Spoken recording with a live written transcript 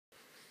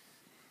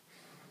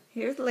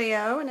Here's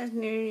Leo in his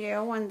new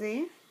Yale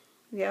onesie.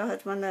 Yale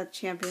has won the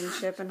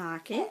championship in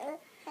hockey.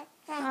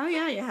 Oh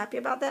yeah, you happy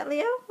about that,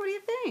 Leo? What do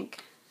you think?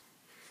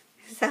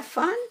 Is that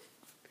fun?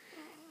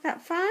 Is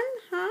that fun?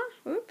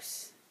 Huh?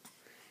 Oops.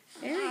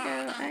 There you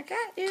go. I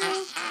got you.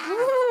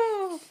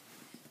 Woo!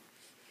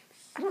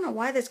 I don't know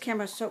why this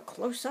camera's so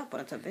close up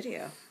when it's a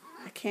video.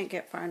 I can't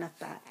get far enough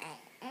back.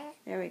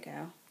 There we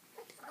go.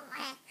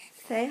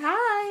 Say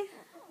hi.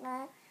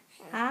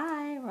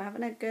 Hi. We're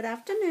having a good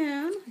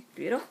afternoon.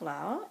 Beautiful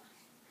out.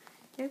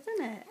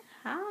 Isn't it?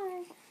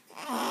 Hi.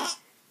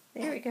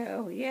 There we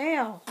go.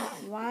 Yale.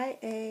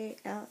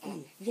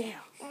 Y-A-L-E.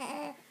 Yale.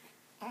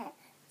 Say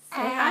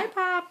hi,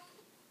 Pop.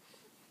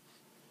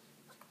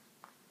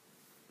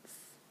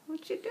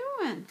 What you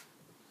doing?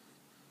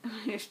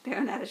 You're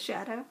staring at a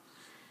shadow?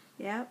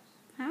 Yep.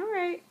 All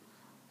right.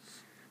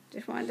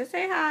 Just wanted to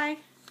say hi.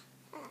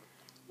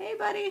 Hey,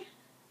 buddy.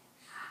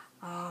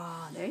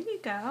 Oh, there you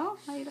go.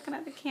 Are you looking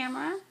at the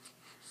camera?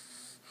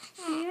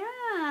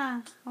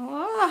 Yeah.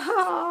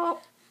 Whoa.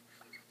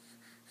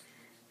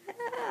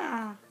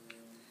 Yeah.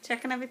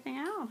 Checking everything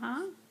out,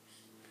 huh?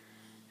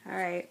 All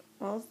right.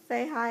 We'll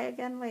say hi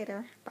again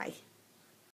later. Bye.